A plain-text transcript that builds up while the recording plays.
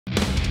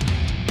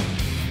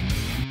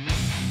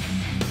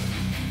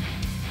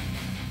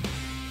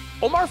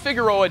Omar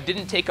Figueroa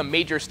didn't take a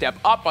major step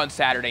up on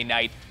Saturday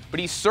night,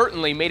 but he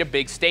certainly made a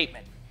big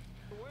statement.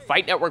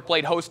 Fight Network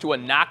played host to a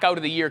Knockout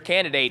of the Year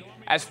candidate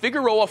as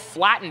Figueroa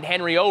flattened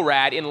Henry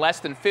Orad in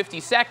less than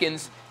 50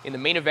 seconds in the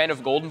main event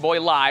of Golden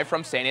Boy Live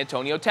from San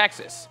Antonio,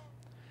 Texas.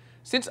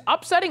 Since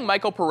upsetting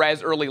Michael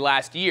Perez early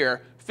last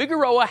year,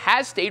 Figueroa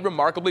has stayed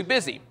remarkably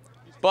busy,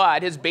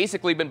 but has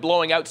basically been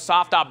blowing out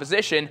soft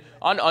opposition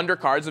on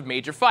undercards of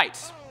major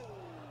fights.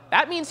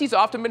 That means he's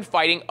often been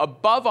fighting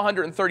above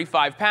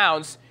 135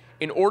 pounds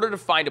in order to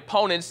find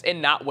opponents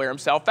and not wear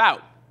himself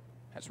out.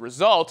 As a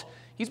result,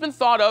 he's been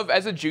thought of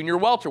as a junior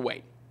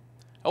welterweight.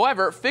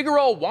 However,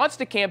 Figueroa wants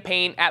to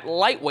campaign at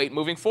lightweight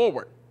moving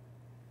forward.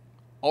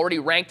 Already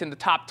ranked in the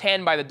top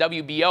 10 by the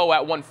WBO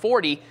at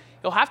 140,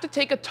 he'll have to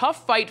take a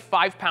tough fight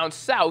 5 pounds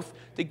south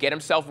to get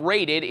himself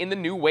rated in the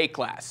new weight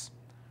class.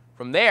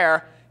 From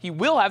there, he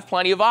will have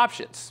plenty of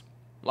options.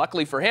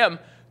 Luckily for him,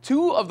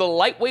 2 of the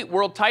lightweight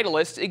world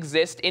titleists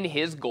exist in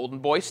his Golden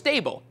Boy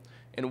stable,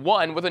 and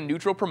one with a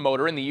neutral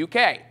promoter in the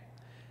UK.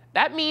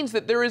 That means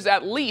that there is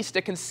at least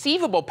a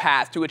conceivable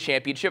path to a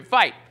championship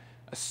fight,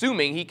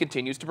 assuming he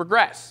continues to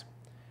progress.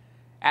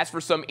 As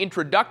for some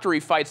introductory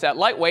fights at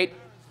lightweight,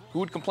 who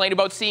would complain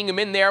about seeing him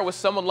in there with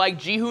someone like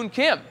Ji-Hoon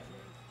Kim?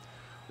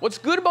 What's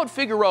good about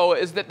Figueroa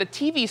is that the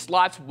TV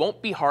slots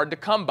won't be hard to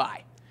come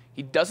by.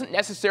 He doesn't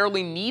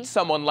necessarily need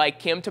someone like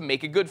Kim to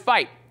make a good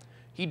fight.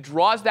 He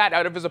draws that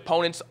out of his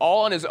opponents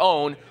all on his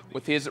own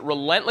with his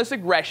relentless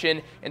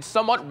aggression and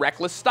somewhat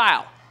reckless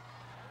style.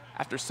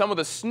 After some of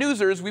the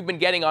snoozers we've been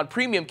getting on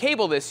premium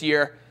cable this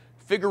year,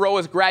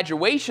 Figueroa's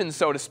graduation,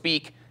 so to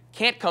speak,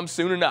 can't come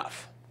soon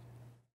enough.